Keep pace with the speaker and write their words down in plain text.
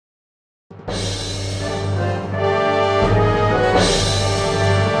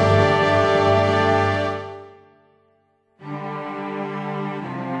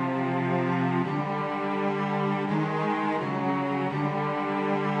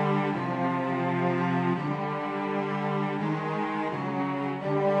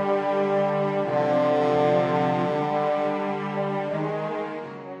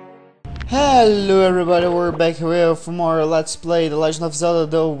Hello everybody, we're back here for more Let's Play The Legend of Zelda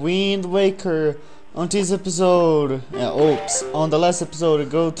The Wind Waker. On this episode, on the last episode, we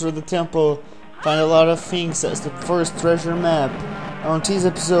go through the temple, find a lot of things as the first treasure map. On this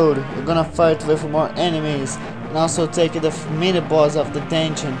episode, we're gonna fight with more enemies and also take the mini boss of the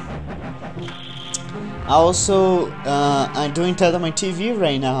dungeon. Also, I'm doing that on my TV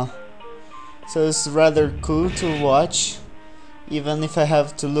right now, so it's rather cool to watch, even if I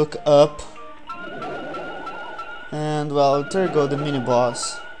have to look up. And well, there you go, the mini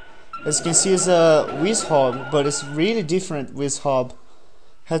boss. As you can see, it's a wizz robe, but it's really different wizz robe.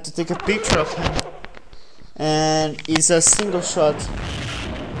 Have to take a picture of him, and it's a single shot.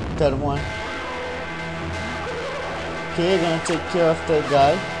 That one. Okay, I'm gonna take care of that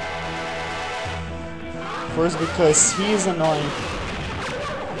guy first because he is annoying.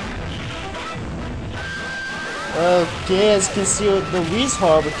 Okay, as you can see, the wizz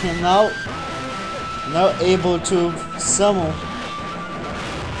robe can now able to summon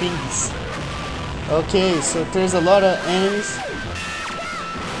things. Okay, so there's a lot of enemies.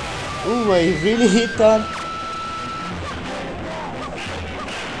 Ooh, I really hit that.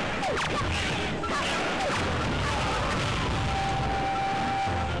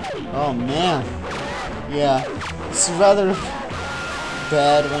 Oh man, yeah, it's rather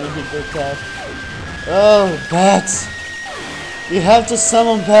bad when you hit that. Oh, bats! You have to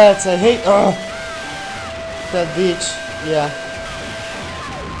summon bats. I hate. Oh, that bitch. Yeah.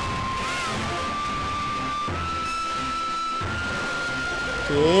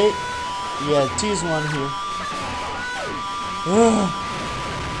 Okay. Yeah, this one here.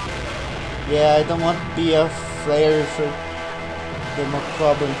 Yeah, I don't want to be a flare for the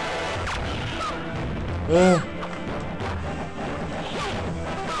macabre.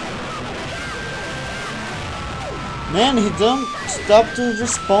 Man, he don't stop to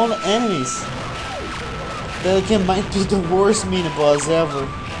respawn enemies. That might be the worst mini boss ever.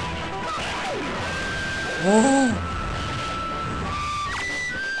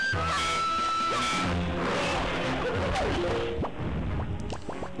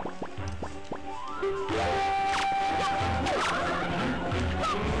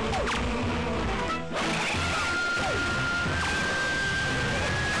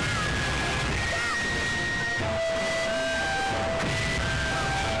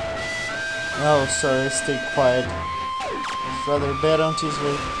 Oh, sorry, stay quiet. It's rather bad on this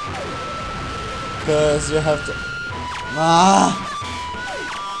way. Because you have to...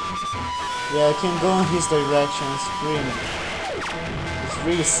 Yeah, I can go in his direction and scream. It's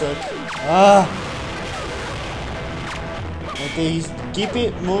really suck. But they keep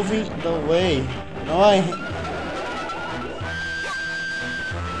it moving the way. No,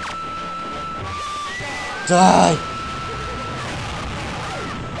 Die!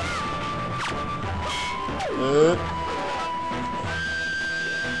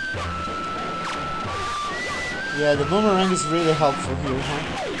 Yeah, the boomerang is really helpful here, huh?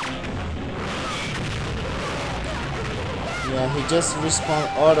 Yeah, he just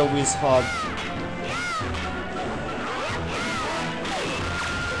respawned auto wizz robe.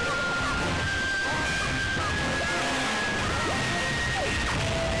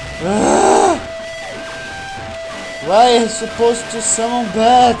 Why am I supposed to summon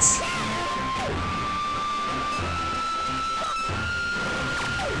bats?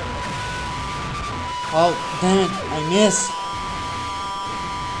 Oh, damn it, I missed.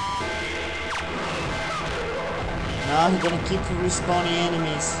 Now he's gonna keep respawning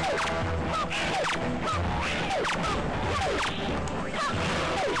enemies.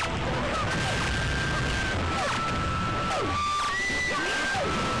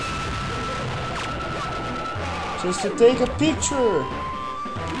 Just to take a picture.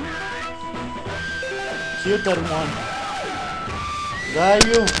 Kill that one. Die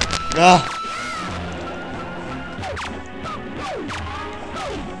you.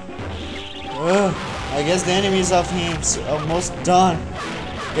 I guess the enemies of him are almost done.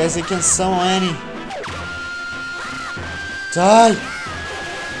 Guess he can summon any. Die!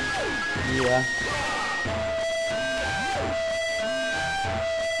 Yeah.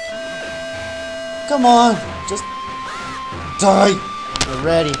 Come on! Just die! You're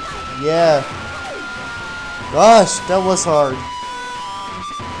ready. Yeah. Gosh, that was hard.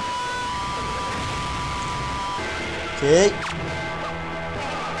 Okay.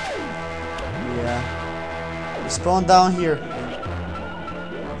 Spawn down here.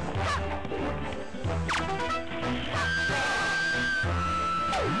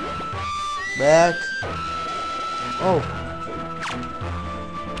 Back. Oh.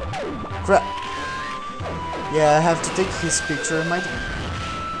 Crap. Yeah, I have to take his picture.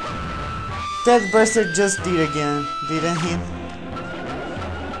 That bastard just did again, didn't he?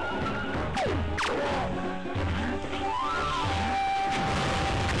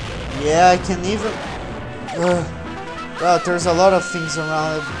 Yeah, I can even... Well, there's a lot of things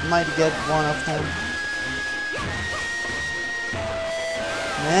around. I might get one of them.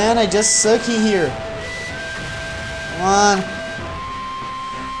 Man, I just suck in here. Come on.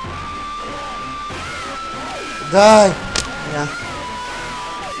 Die. Yeah.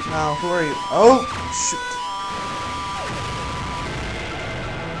 Now, who are you? Oh, shoot.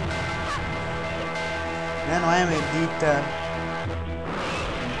 Man, why am I did that?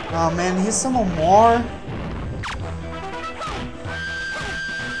 Oh man, he's someone more.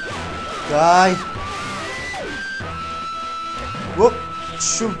 Die. Whoop.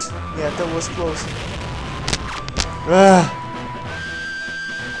 Shoot. Yeah, that was close.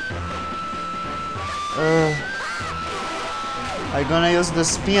 I'm gonna use the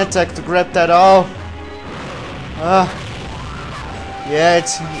spin attack to grab that all. Yeah,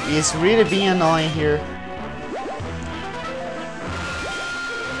 it's really being annoying here.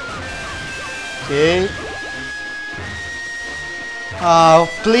 Okay. Oh,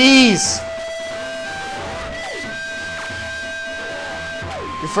 please!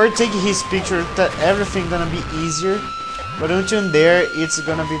 Before taking his picture, that everything gonna be easier. But until there, it's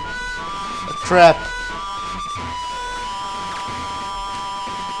gonna be a trap.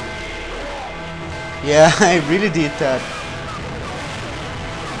 Yeah, I really did that.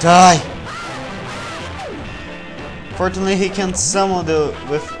 Die! Fortunately, he can summon the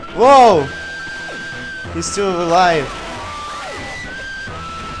with. Whoa! He's still alive.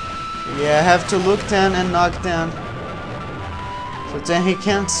 Yeah, I have to look down and knock down. So then he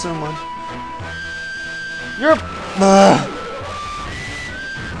can't summon. You're...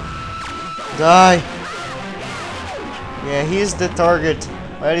 Die. Yeah, he's the target.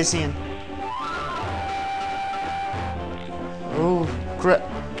 Where is he? Oh, crap.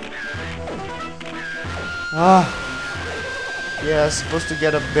 Yeah, I'm supposed to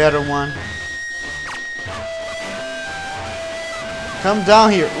get a better one. Come down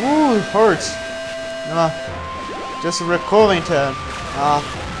here. Ooh, it hurts. Just recovering that.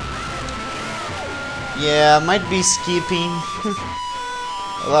 Yeah, I might be skipping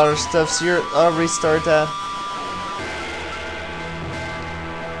a lot of stuff here. I'll restart that.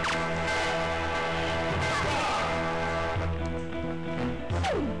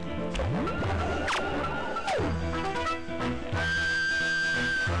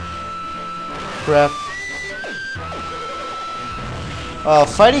 Crap. Oh,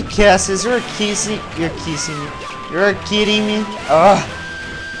 fighting castles, you're kidding me. You're kidding me.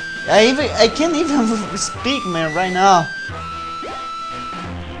 I can't even speak, man, right now.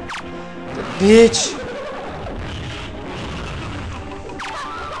 The bitch.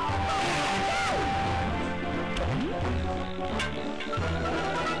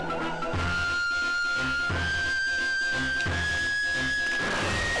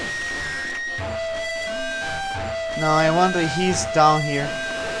 No, I wonder he's down here.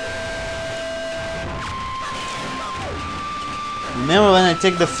 Remember when I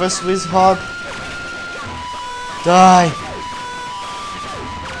take the first wizz hog? Die!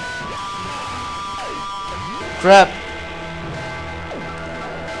 Crap!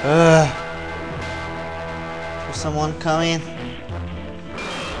 There's someone coming.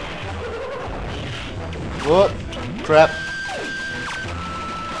 Whoop! Crap!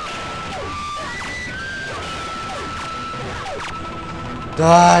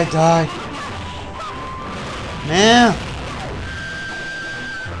 Die, die. Man.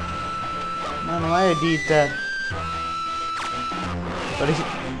 Man, why I did that? But if you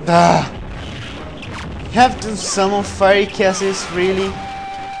have to summon fiery castles, really?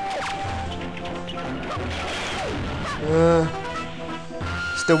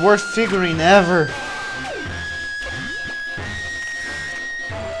 It's the worst figurine ever.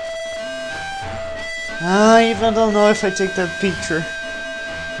 I even don't know if I take that picture.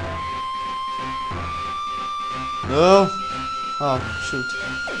 No. Oh, shoot.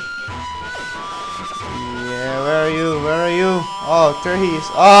 Yeah, where are you? Where are you? Oh, there he is.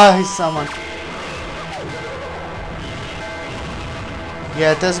 Oh, he's someone.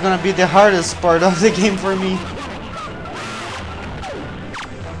 Yeah, that's gonna be the hardest part of the game for me.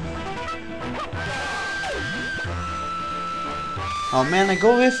 Oh man, I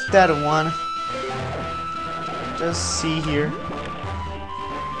go with that one. Just see here.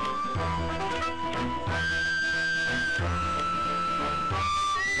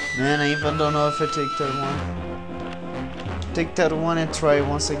 Man, I even don't know if I take that one. Take that one and try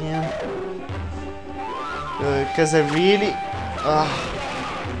once again. Because I really...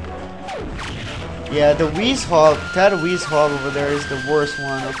 Yeah, the wizz hog, that wizz hog over there is the worst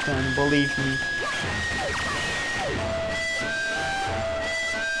one of them, believe me.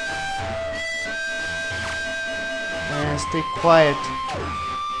 Yeah, stay quiet.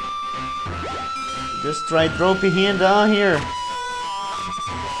 Just try dropping him down here.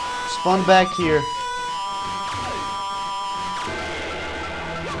 Spawn back here.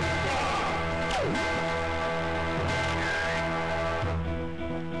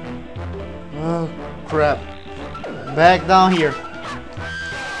 Oh crap! Back down here.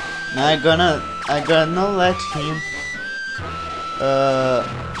 Now I'm gonna let him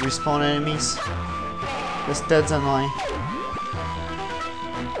respawn enemies. Cause that's annoying.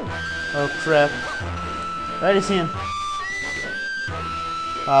 Oh crap! Where is him?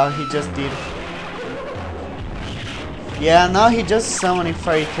 Oh, he just did. Yeah, now he just summoning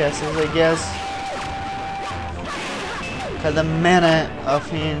fire castles, I guess. Cause the mana of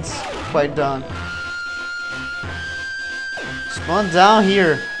him is quite done. Spawn down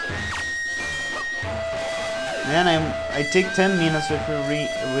here. Man, I take 10 minutes with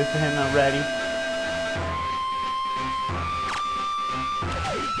him already.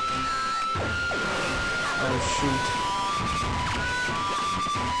 Oh shoot.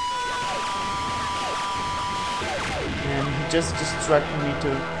 And he just distracted me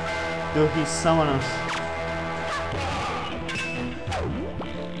to do his summoners.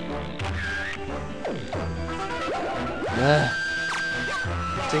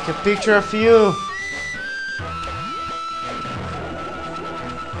 Take a picture of you.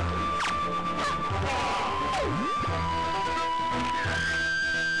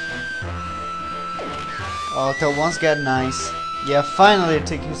 Oh, that one's got nice. Yeah, finally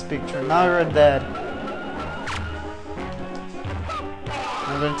take his picture. Now you're dead.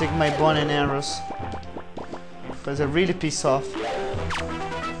 I'm gonna take my bow and arrows because I really piss off.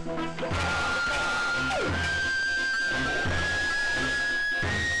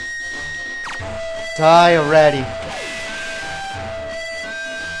 Die already.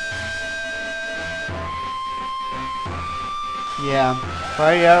 Yeah,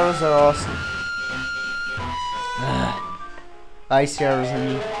 fire arrows are awesome. Ice arrows, I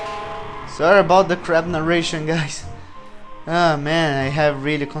mean. Sorry about the crap narration, guys. Ah man, I have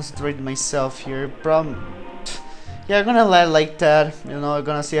really concentrated myself here. Yeah, I'm gonna let it like that. You know, I'm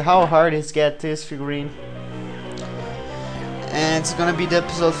gonna see how hard it's get this figurine. And it's gonna be the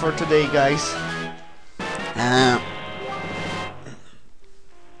episode for today, guys.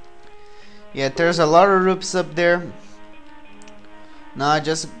 Yeah, there's a lot of ropes up there. Now I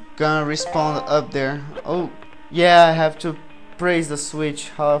just gonna respawn up there. Oh, yeah, I have to praise the switch.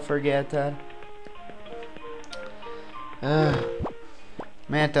 How I forget that.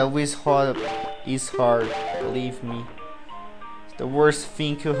 Man, that wizz hog is hard. Believe me. It's the worst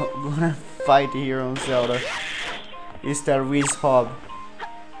thing you're gonna fight here on Zelda. Is that wizz hog.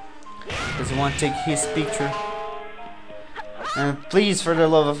 Just want to take his picture. And please, for the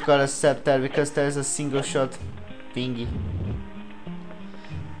love of God, accept that, because there's a single shot thingy.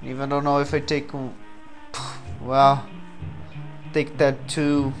 Even don't know if I take, well, take that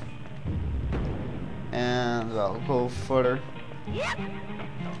too, and I'll go further.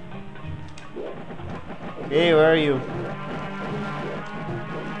 Hey, where are you?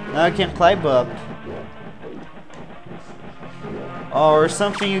 Now I can climb up. Or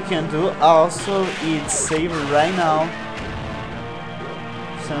something you can do also is save right now.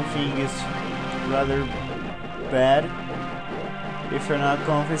 Something is rather bad. If you're not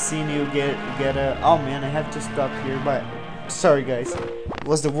confessing, you get a. Oh man, I have to stop here. But sorry, guys. It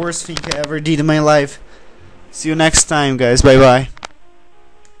was the worst thing I ever did in my life. See you next time, guys. Bye bye.